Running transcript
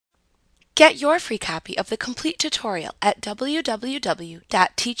Get your free copy of the complete tutorial at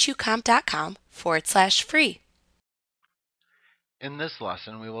www.teachucomp.com/free. In this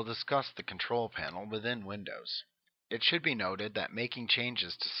lesson, we will discuss the control panel within Windows. It should be noted that making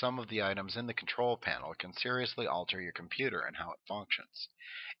changes to some of the items in the control panel can seriously alter your computer and how it functions.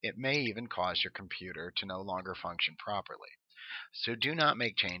 It may even cause your computer to no longer function properly. So do not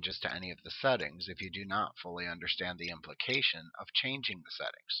make changes to any of the settings if you do not fully understand the implication of changing the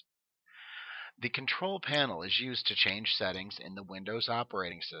settings. The control panel is used to change settings in the Windows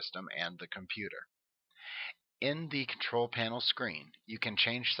operating system and the computer. In the control panel screen, you can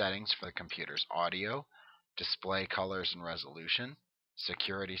change settings for the computer's audio, display colors and resolution,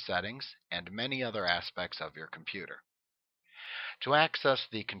 security settings, and many other aspects of your computer. To access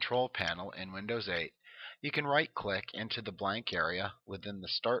the control panel in Windows 8, you can right-click into the blank area within the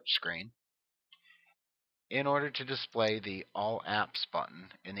Start screen in order to display the All Apps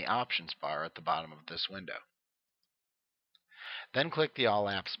button in the options bar at the bottom of this window. Then click the All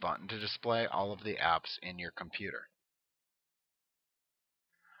Apps button to display all of the apps in your computer.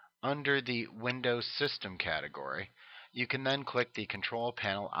 Under the Windows System category, you can then click the Control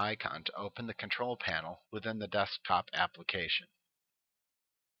Panel icon to open the control panel within the desktop application.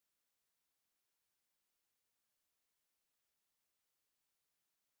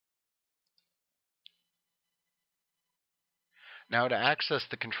 Now, to access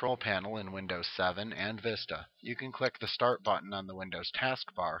the control panel in Windows 7 and Vista, you can click the Start button on the Windows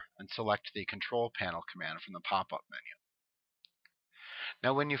taskbar and select the Control Panel command from the pop-up menu.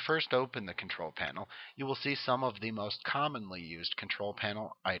 Now, when you first open the control panel, you will see some of the most commonly used control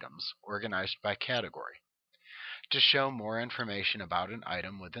panel items organized by category. To show more information about an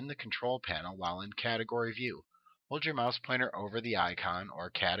item within the control panel while in category view, hold your mouse pointer over the icon or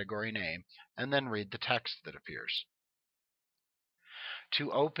category name and then read the text that appears.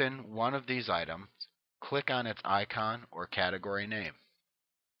 To open one of these items, click on its icon or category name.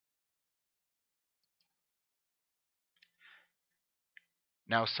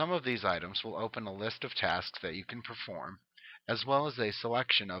 Now, some of these items will open a list of tasks that you can perform, as well as a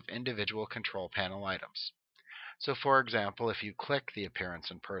selection of individual control panel items. So, for example, if you click the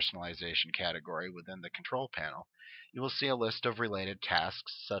Appearance and Personalization category within the control panel, you will see a list of related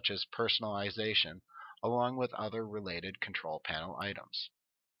tasks such as personalization, along with other related control panel items.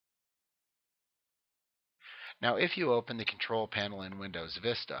 Now, if you open the control panel in Windows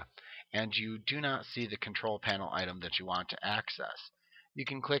Vista and you do not see the control panel item that you want to access, you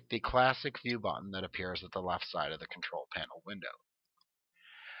can click the Classic View button that appears at the left side of the control panel window.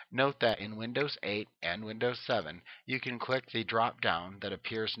 Note that in Windows 8 and Windows 7, you can click the drop-down that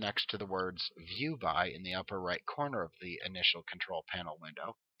appears next to the words View By in the upper right corner of the initial control panel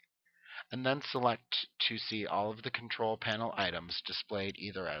window, and then select to see all of the control panel items displayed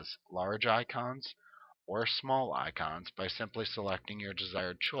either as large icons or small icons by simply selecting your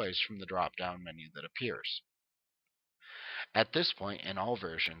desired choice from the drop-down menu that appears. At this point in all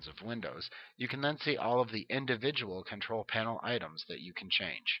versions of Windows, you can then see all of the individual control panel items that you can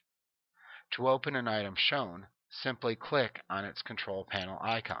change. To open an item shown, simply click on its control panel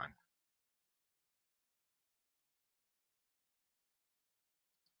icon.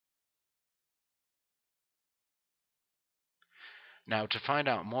 Now, to find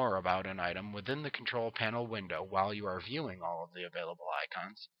out more about an item within the control panel window while you are viewing all of the available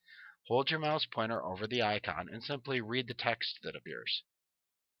icons, hold your mouse pointer over the icon and simply read the text that appears.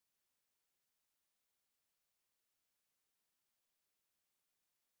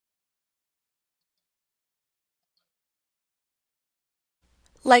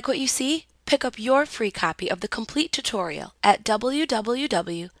 Like what you see? Pick up your free copy of the complete tutorial at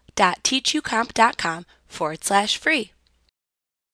www.teachucomp.com/free.